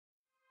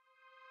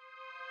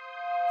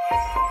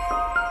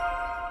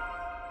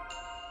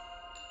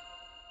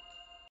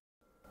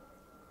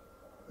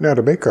Now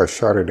to make our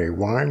Chardonnay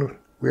wine,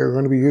 we are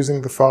going to be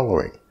using the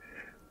following.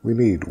 We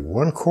need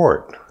 1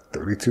 quart,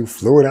 32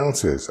 fluid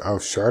ounces of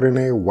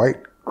Chardonnay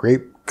white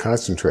grape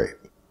concentrate.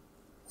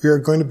 We are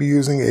going to be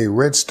using a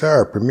Red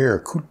Star Premier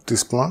Côte de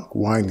Blanc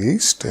wine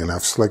yeast, and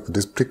I've selected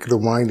this particular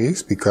wine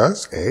yeast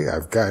because A,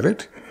 I've got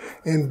it,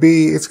 and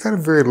B, it's got a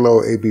very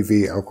low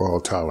ABV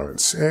alcohol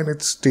tolerance, and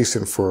it's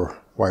decent for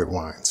white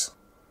wines.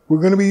 We're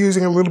going to be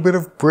using a little bit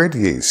of bread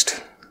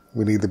yeast.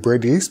 We need the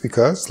bread yeast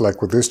because,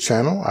 like with this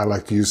channel, I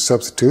like to use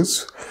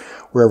substitutes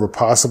wherever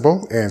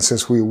possible, and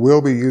since we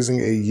will be using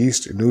a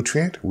yeast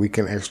nutrient, we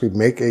can actually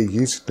make a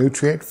yeast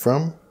nutrient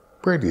from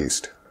bread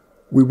yeast.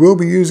 We will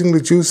be using the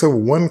juice of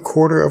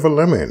 1/4 of a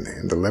lemon,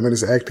 and the lemon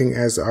is acting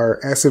as our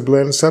acid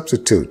blend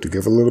substitute to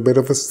give a little bit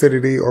of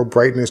acidity or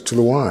brightness to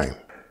the wine.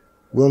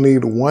 We'll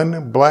need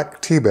 1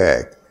 black tea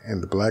bag,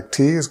 and the black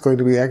tea is going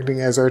to be acting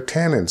as our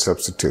tannin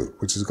substitute,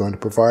 which is going to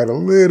provide a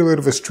little bit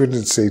of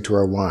astringency to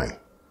our wine.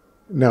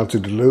 Now to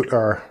dilute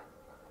our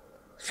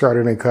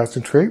Chardonnay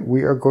concentrate,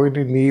 we are going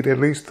to need at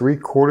least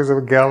 3/4 of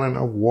a gallon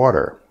of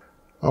water.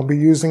 I'll be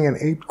using an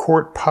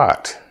 8-quart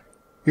pot.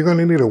 You're going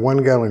to need a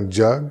 1-gallon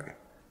jug,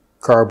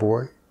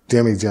 carboy,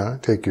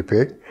 demijohn, take your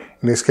pick.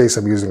 In this case,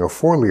 I'm using a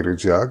 4-liter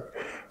jug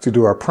to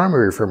do our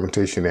primary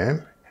fermentation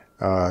in.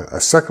 A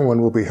second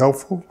one will be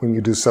helpful when you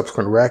do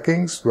subsequent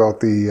rackings throughout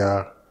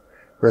the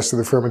rest of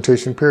the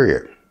fermentation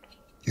period.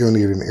 You'll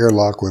need an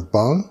airlock with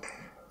bung.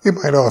 It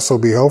might also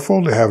be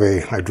helpful to have a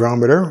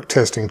hydrometer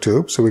testing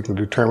tube so we can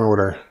determine what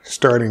our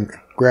starting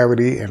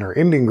gravity and our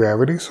ending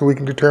gravity so we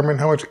can determine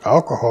how much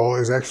alcohol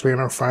is actually in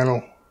our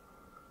final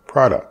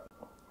product.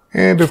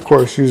 And of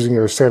course, using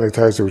your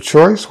sanitizer of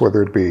choice,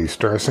 whether it be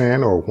Star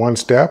San or One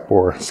Step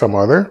or some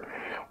other,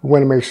 we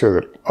want to make sure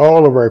that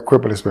all of our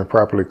equipment has been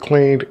properly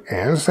cleaned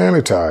and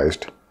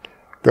sanitized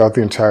throughout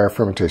the entire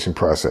fermentation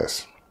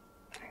process.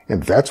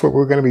 And that's what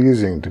we're going to be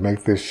using to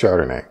make this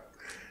Chardonnay.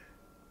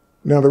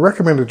 Now, the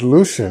recommended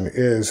dilution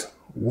is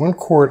 1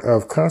 quart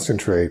of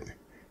concentrate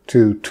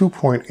to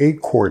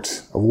 2.8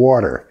 quarts of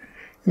water.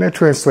 And that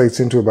translates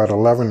into about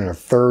 11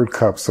 1/3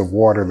 cups of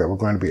water that we're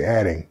going to be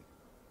adding.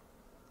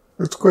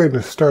 Let's go ahead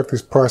and start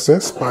this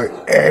process by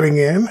adding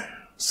in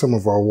some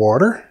of our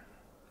water.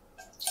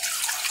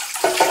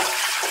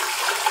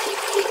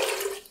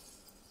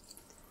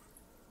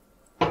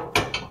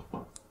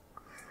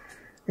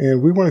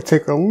 And we want to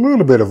take a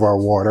little bit of our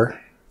water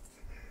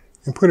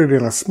and put it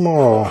in a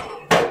small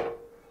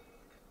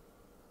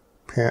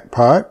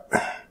pot.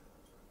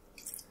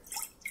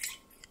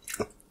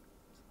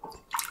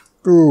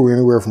 Ooh,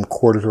 anywhere from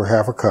 1/4 to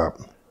 1/2 cup.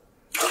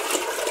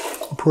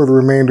 Pour the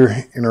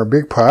remainder in our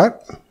big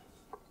pot.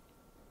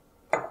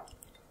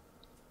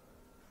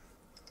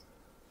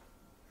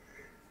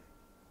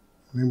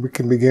 And then we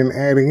can begin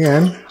adding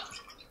in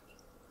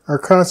our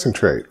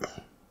concentrate.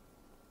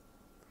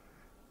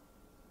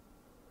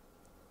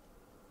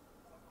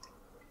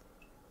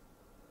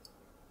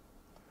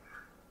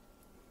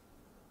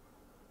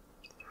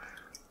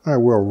 I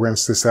will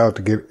rinse this out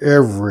to get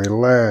every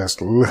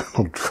last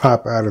little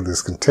drop out of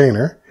this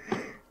container.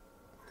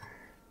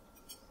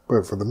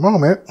 But for the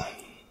moment,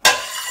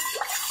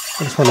 I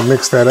just want to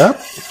mix that up.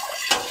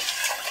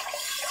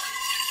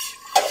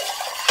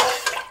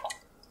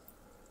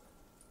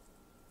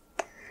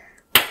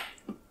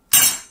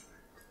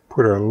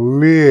 Put our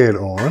lid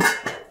on.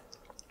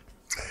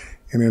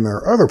 And in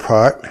our other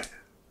pot,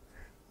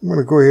 I'm going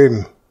to go ahead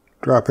and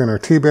drop in our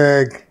tea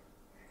bag.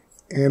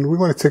 And we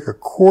want to take a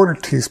 1/4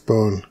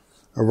 teaspoon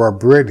of our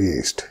bread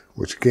yeast,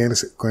 which again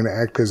is going to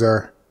act as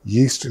our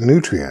yeast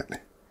nutrient.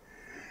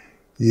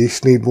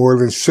 Yeast need more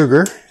than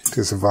sugar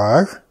to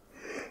survive,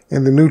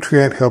 and the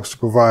nutrient helps to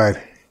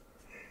provide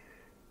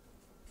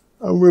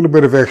a little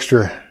bit of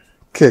extra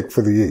kick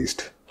for the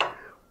yeast.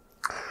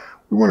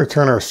 We want to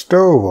turn our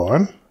stove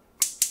on.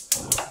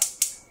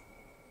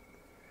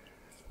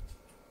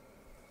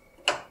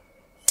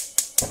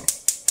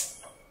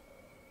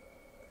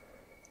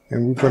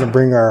 And we're going to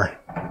bring our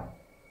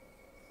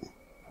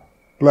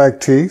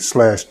black tea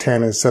 /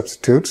 tannin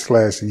substitute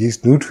 /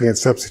 yeast nutrient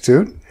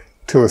substitute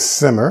to a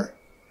simmer.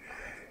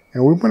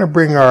 And we're going to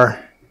bring our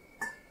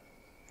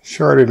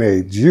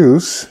Chardonnay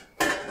juice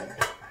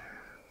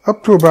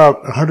up to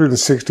about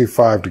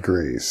 165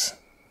 degrees.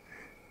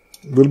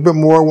 A little bit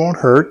more won't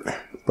hurt,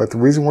 but the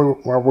reason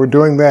why we're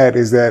doing that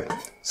is that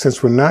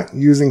since we're not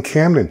using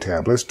Camden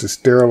tablets to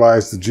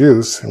sterilize the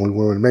juice, and we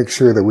want to make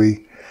sure that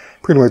we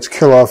pretty much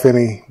kill off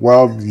any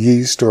wild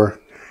yeast or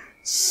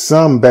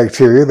some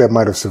bacteria that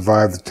might have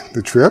survived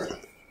the trip,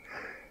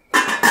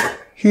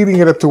 heating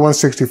it up to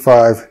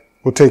 165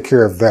 will take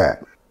care of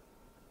that.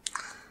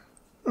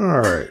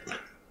 All right.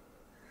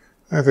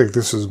 I think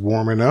this is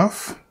warm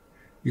enough.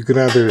 You can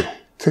either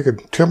take a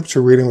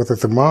temperature reading with a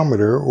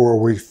thermometer,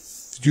 or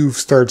if you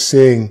start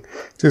seeing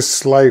just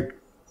slight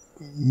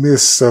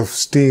mists of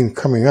steam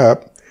coming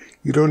up,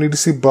 you don't need to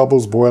see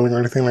bubbles boiling or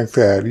anything like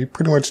that. You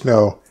pretty much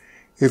know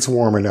it's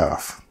warm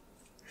enough.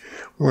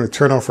 We want to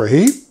turn off our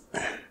heat.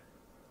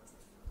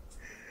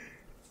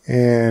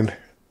 and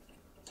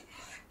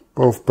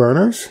both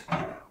burners.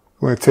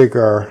 We're going to take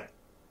our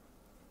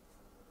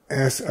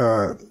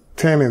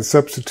tannin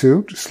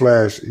substitute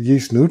 /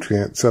 yeast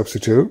nutrient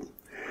substitute.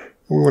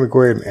 We want to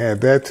go ahead and add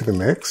that to the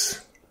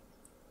mix.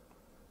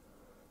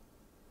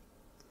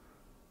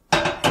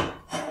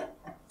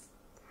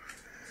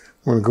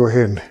 We're going to go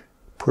ahead and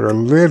put our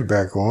lid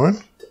back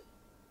on.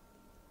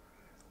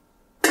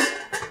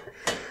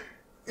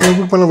 And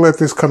we're going to let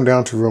this come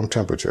down to room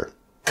temperature.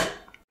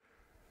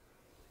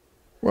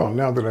 Well,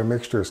 now that our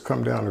mixture has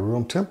come down to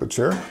room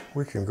temperature,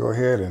 we can go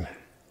ahead and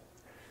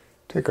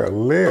take our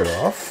lid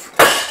off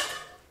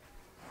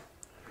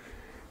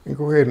and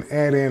go ahead and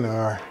add in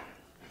our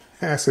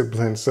acid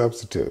blend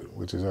substitute,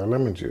 which is our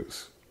lemon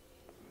juice.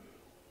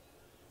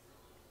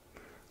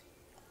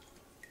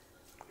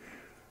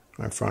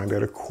 I find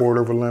that 1/4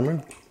 of a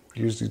lemon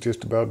usually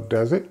just about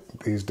does it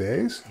these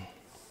days.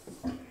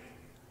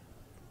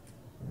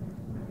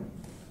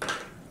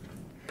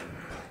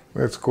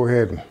 Let's go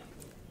ahead and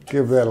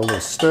give that a little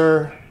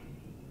stir.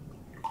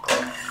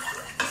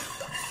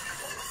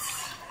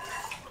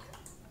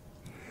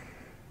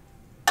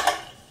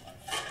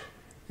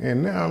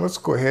 And now let's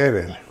go ahead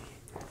and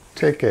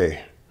take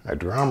a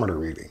hydrometer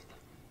reading.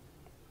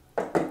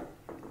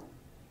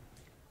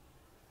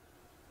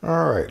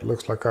 All right,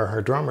 looks like our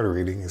hydrometer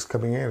reading is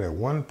coming in at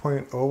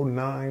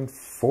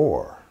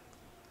 1.094.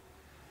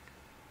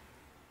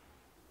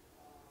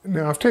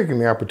 Now, I've taken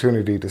the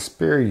opportunity to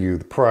spare you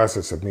the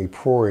process of me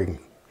pouring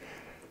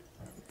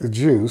the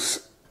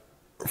juice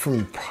from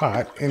the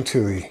pot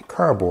into the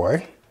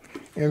carboy.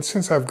 And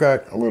since I've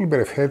got a little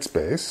bit of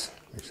headspace,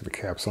 make sure the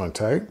cap's on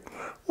tight,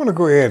 I want to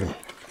go ahead and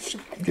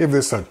give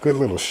this a good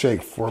little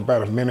shake for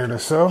about a minute or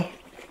so.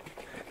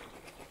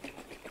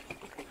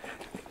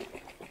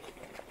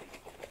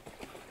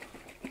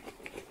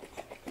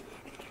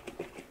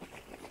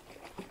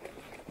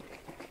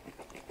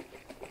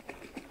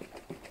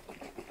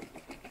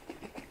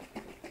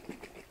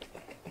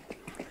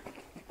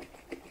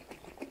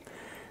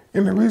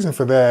 And the reason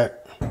for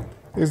that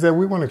is that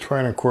we want to try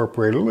and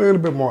incorporate a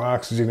little bit more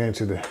oxygen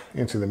into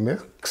the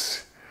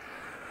mix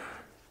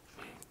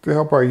to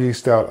help our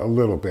yeast out a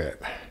little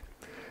bit.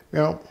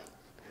 Now,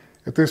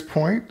 at this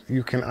point,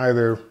 you can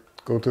either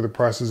go through the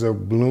process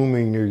of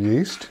blooming your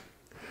yeast,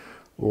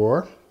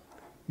 or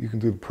you can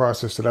do the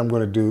process that I'm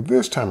going to do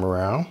this time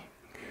around,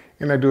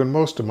 and I do in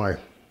most of my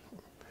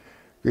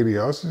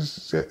videos,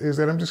 is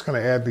that I'm just going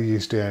to add the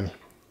yeast in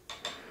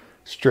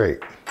straight.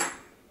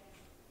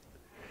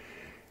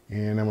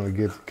 And I'm going to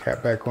get the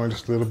cap back on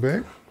just a little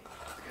bit.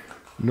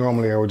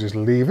 Normally I would just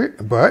leave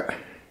it, but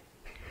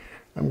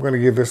I'm going to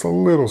give this a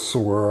little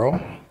swirl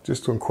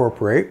just to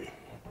incorporate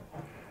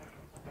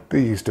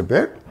the yeast a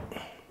bit.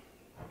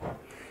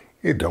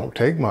 It don't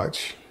take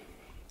much.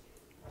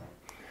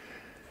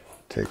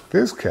 Take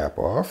this cap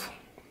off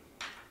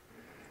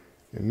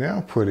and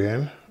now put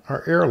in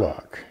our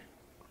airlock.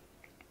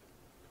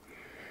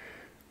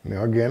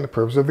 Now again, the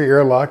purpose of the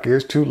airlock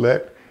is to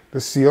let the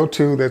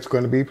CO2 that's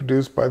going to be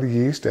produced by the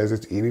yeast as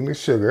it's eating the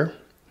sugar,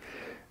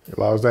 it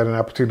allows that an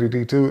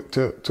opportunity to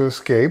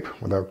escape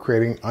without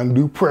creating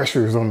undue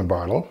pressures on the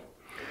bottle.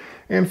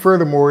 And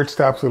furthermore, it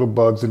stops little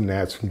bugs and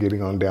gnats from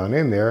getting on down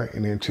in there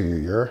and into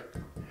your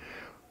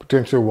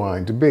potential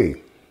wine to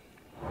be.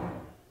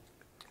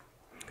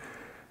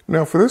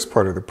 Now for this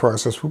part of the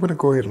process, we're going to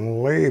go ahead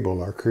and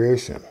label our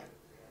creation.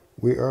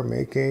 We are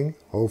making,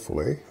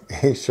 hopefully,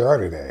 a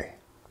Chardonnay.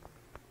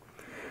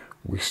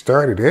 We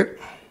started it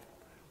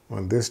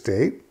on this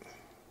date.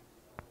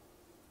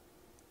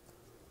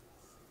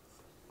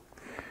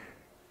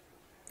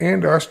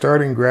 And our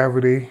starting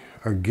gravity,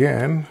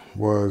 again,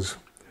 was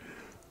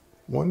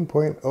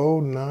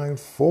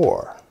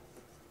 1.094.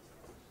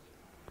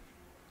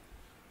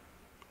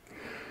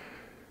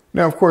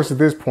 Now, of course, at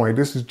this point,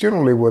 this is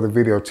generally where the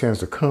video tends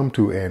to come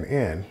to an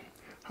end.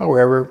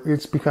 However,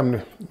 it's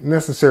become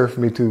necessary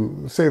for me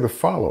to say the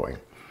following.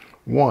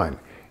 One,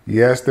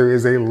 yes, there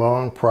is a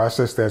long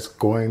process that's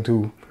going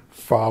to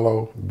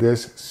follow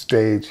this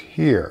stage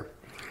here.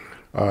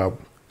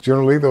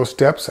 Generally, those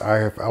steps I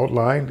have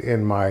outlined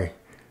in my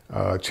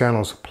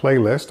channel's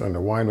playlist under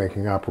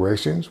winemaking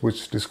operations,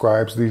 which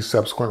describes the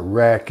subsequent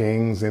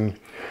rackings and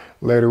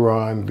later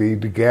on the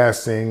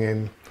degassing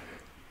and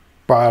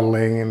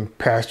bottling and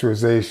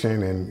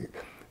pasteurization and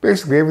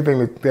basically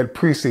everything that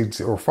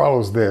precedes or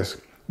follows this,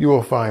 you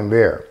will find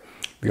there.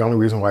 The only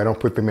reason why I don't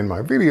put them in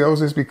my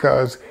videos is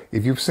because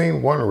if you've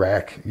seen one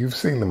rack, you've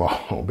seen them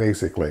all,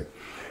 basically.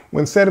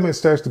 When sediment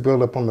starts to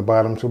build up on the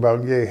bottom to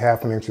about,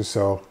 ½ an inch or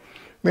so,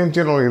 then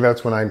generally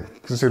that's when I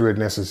consider it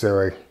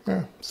necessary,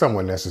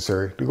 somewhat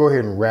necessary, to go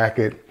ahead and rack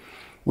it,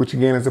 which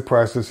again is a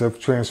process of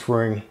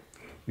transferring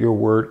your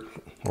wort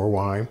or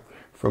wine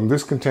from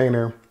this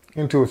container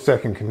into a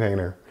second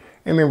container,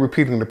 and then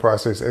repeating the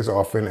process as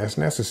often as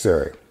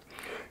necessary.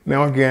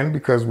 Now again,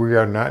 because we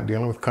are not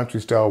dealing with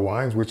country style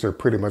wines, which are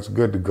pretty much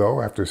good to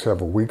go after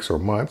several weeks or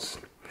months,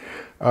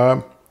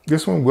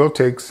 this one will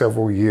take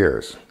several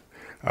years.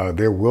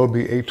 There will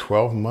be a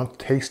 12-month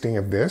tasting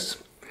of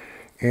this,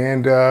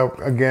 And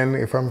again,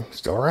 if I'm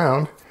still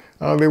around,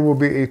 there will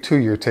be a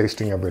 2-year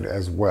tasting of it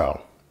as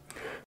well.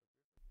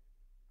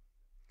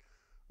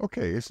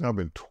 Okay, it's now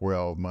been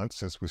 12 months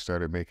since we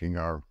started making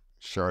our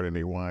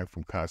Chardonnay wine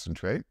from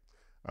concentrate.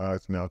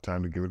 It's now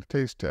time to give it a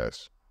taste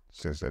test.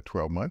 Since that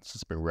 12 months,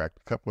 it's been racked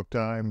a couple of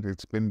times,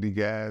 it's been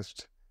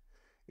degassed,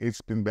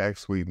 it's been back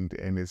sweetened,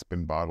 and it's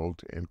been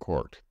bottled in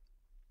quart.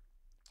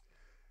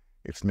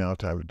 It's now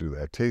time to do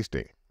that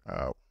tasting.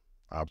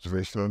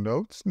 Observational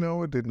notes,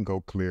 no, it didn't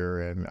go clear,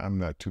 and I'm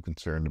not too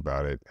concerned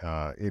about it.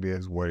 It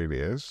is what it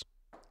is.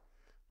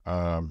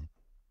 Let's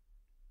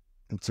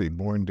see,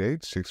 born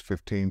date,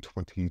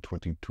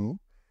 6/15/2022.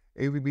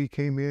 ABV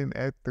came in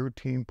at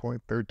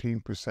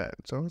 13.13%,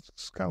 so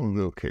it's got a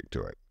little kick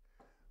to it.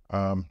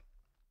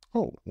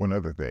 Oh, one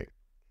other thing,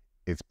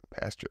 it's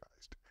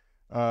pasteurized.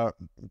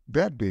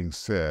 That being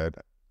said,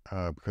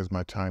 because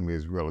my time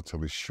is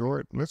relatively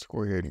short, let's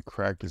go ahead and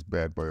crack this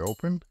bad boy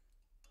open.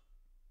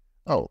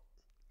 Oh,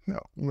 no,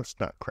 let's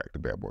not crack the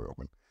bad boy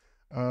open.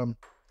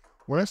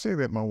 When I say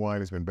that my wine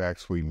has been back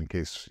sweetened, in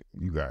case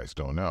you guys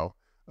don't know,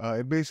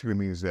 it basically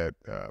means that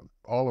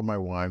all of my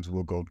wines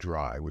will go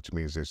dry, which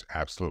means there's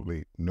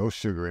absolutely no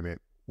sugar in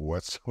it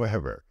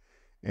whatsoever.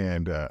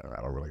 And I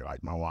don't really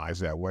like my wines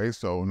that way,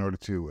 so in order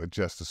to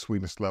adjust the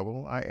sweetness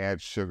level, I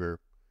add sugar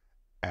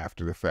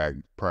after the fact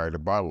prior to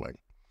bottling.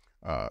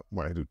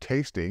 When I do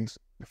tastings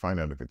to find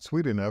out if it's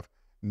sweet enough,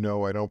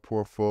 no, I don't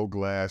pour a full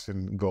glass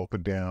and gulp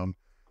it down.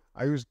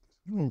 I use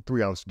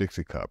 3-ounce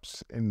Dixie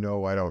cups, and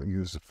no, I don't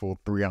use the full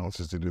 3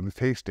 ounces to do the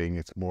tasting.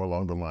 It's more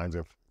along the lines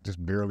of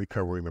just barely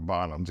covering the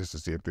bottom just to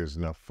see if there's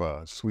enough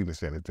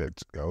sweetness in it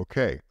that's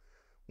okay.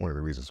 One of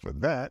the reasons for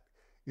that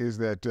is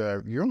that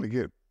you only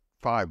get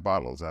 5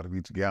 bottles out of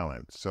each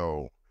gallon,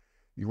 so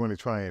you want to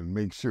try and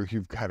make sure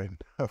you've got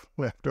enough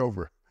left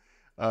over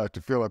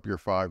to fill up your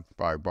five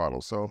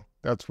bottles. So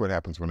that's what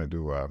happens when I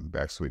do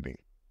back sweetening.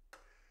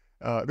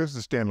 This is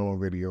a standalone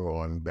video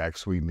on back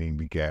sweetening,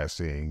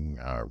 degassing,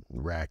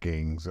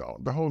 rackings,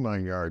 the whole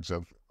 9 yards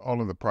of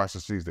all of the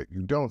processes that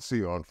you don't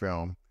see on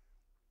film.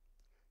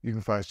 You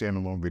can find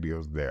standalone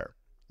videos there.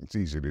 It's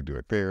easier to do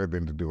it there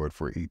than to do it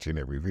for each and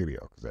every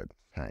video, because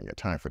I ain't got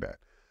time for that.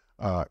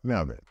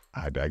 Now then,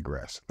 I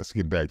digress. Let's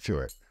get back to it.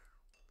 Let's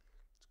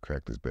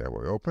crack this bad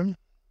boy open.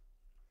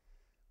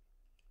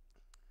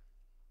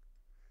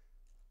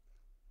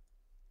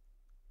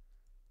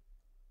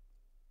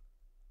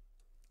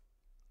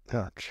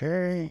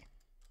 Okay.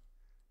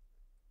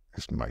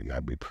 This might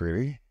not be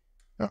pretty.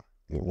 Oh,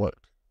 it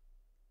worked.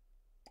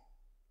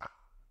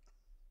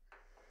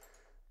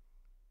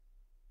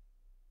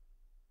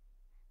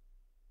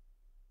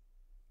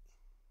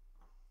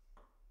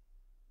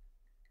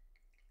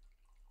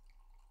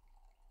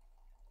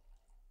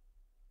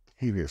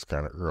 Heat is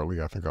kind of early.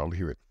 I think I'll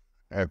leave it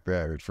at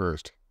that at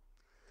first.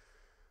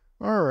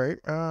 All right.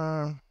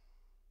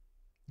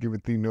 Give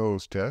it the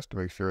nose test to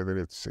make sure that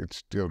it's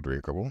still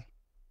drinkable.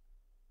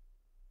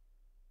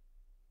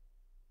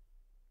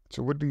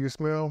 So what do you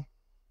smell?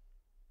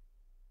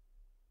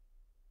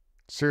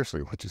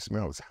 Seriously, what you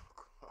smell is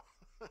alcohol.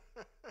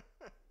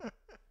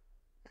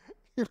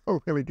 You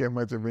don't really get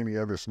much of any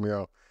other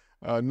smell.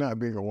 Not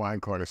being a wine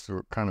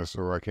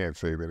connoisseur, I can't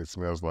say that it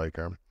smells like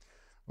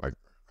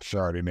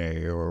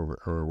Chardonnay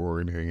or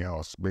anything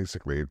else.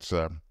 Basically, it's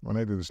when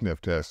I do the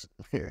sniff test,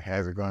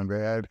 has it gone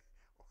bad?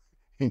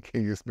 And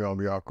can you smell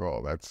the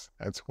alcohol? That's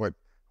what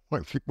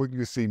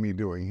you see me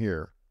doing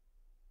here.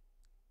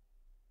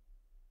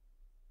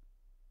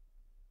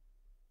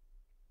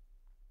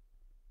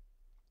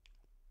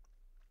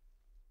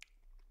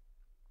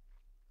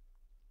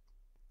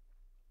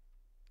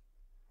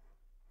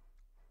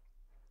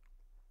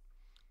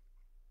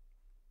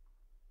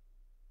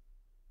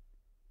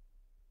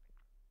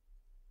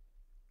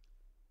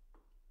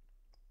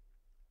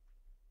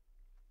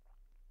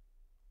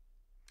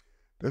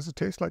 Does it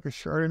taste like a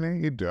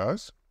Chardonnay? It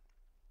does.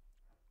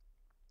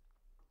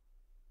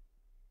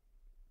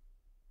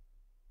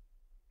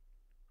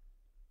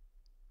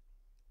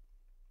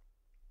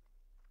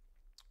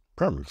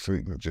 Probably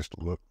sweeten it just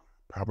a little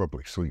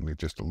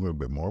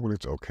bit more, but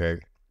it's okay.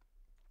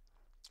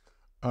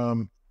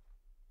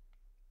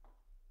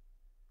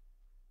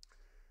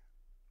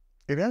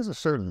 It has a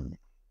certain,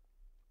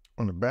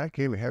 on the back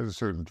end, it has a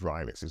certain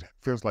dryness. It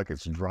feels like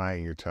it's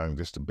drying your tongue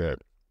just a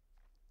bit.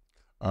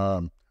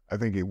 I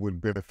think it would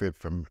benefit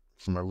from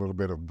a little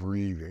bit of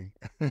breathing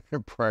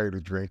prior to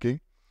drinking.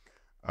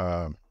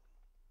 To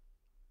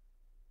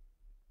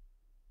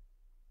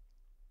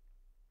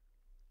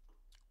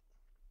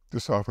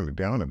soften it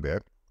down a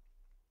bit.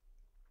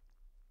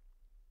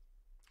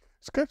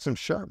 It's got some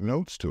sharp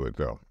notes to it,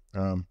 though.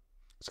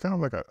 It's kind of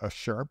like a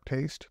sharp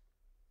taste.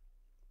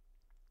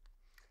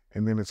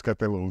 And then it's got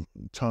that little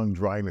tongue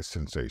dryness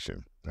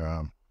sensation.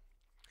 Yeah,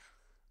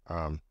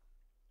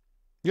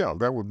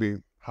 that would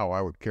be how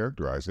I would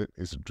characterize it.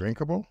 Is it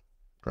drinkable?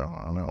 Well,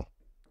 I don't know.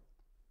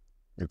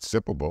 It's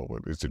sippable,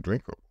 but is it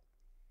drinkable?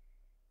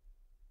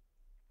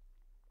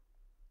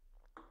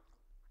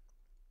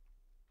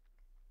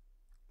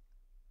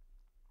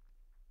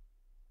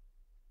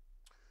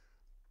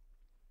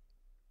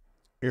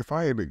 If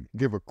I had to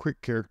give a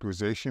quick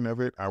characterization of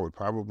it, I would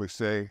probably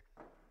say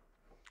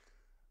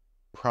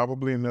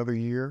probably another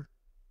year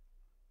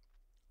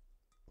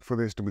for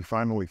this to be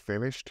finally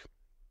finished.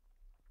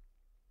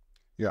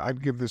 Yeah,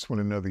 I'd give this one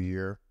another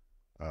year.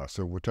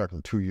 So we're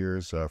talking 2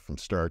 years from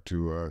start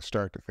to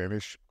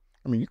finish.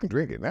 I mean, you can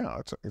drink it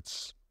now.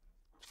 It's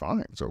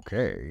fine. It's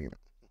okay.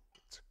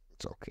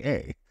 It's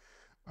okay.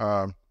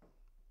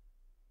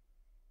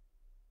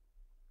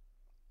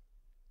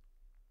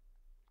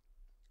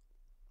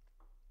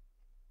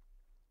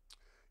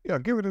 Yeah,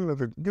 give it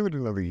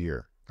another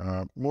year.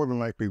 More than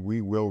likely,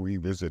 we will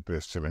revisit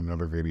this in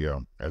another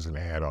video as an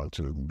add-on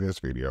to this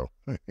video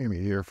in a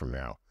year from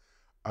now.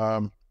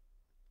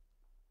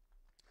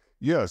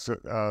 Yeah,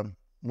 so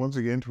once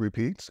again, to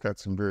repeat, it's got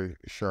some very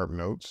sharp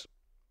notes,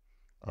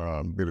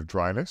 bit of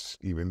dryness,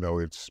 even though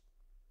it's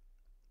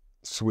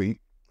sweet.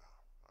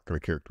 I'm going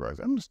to characterize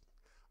it.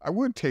 I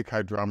would take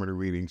hydrometer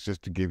readings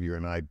just to give you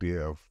an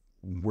idea of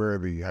where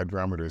the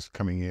hydrometer is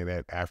coming in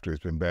at after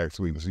it's been bag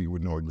sweetened, so you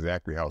would know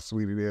exactly how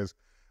sweet it is.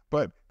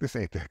 But this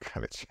ain't that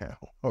kind of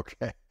channel,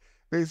 okay?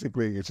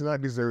 Basically, it's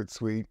not dessert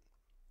sweet,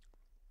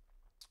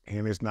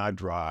 and it's not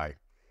dry.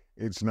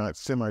 It's not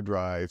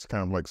semi-dry. It's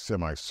kind of like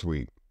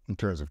semi-sweet in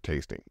terms of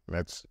tasting.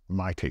 That's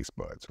my taste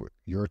buds. What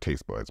your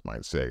taste buds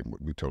might say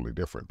would be totally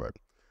different, but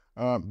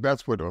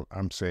that's what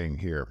I'm saying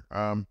here.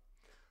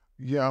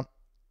 Yeah,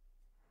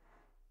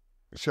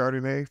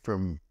 Chardonnay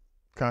from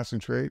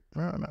concentrate.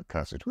 Well, not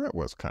concentrate. That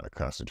was kind of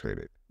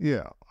concentrated.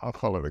 Yeah, I'll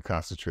call it a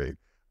concentrate.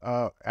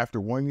 After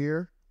 1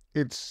 year,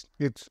 it's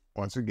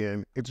once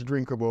again, it's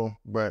drinkable,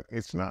 but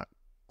it's not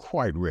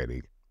quite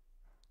ready.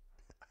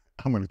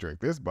 I'm going to drink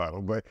this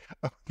bottle, but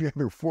the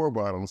other 4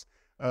 bottles,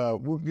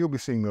 you'll be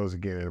seeing those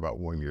again in about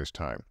 1 year's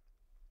time.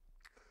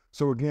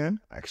 So again,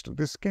 actually,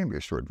 this can be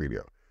a short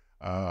video.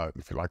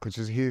 If you like what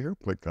you hear,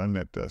 click on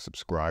that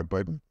subscribe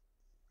button,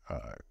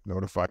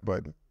 notify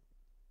button,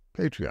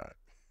 Patreon.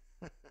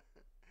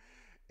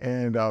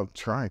 And I'll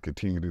try and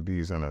continue to do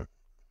these on a,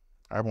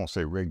 I won't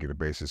say regular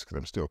basis because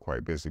I'm still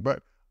quite busy,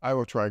 but I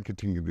will try and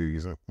continue to do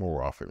these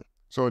more often.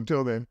 So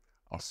until then,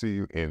 I'll see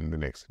you in the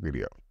next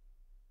video.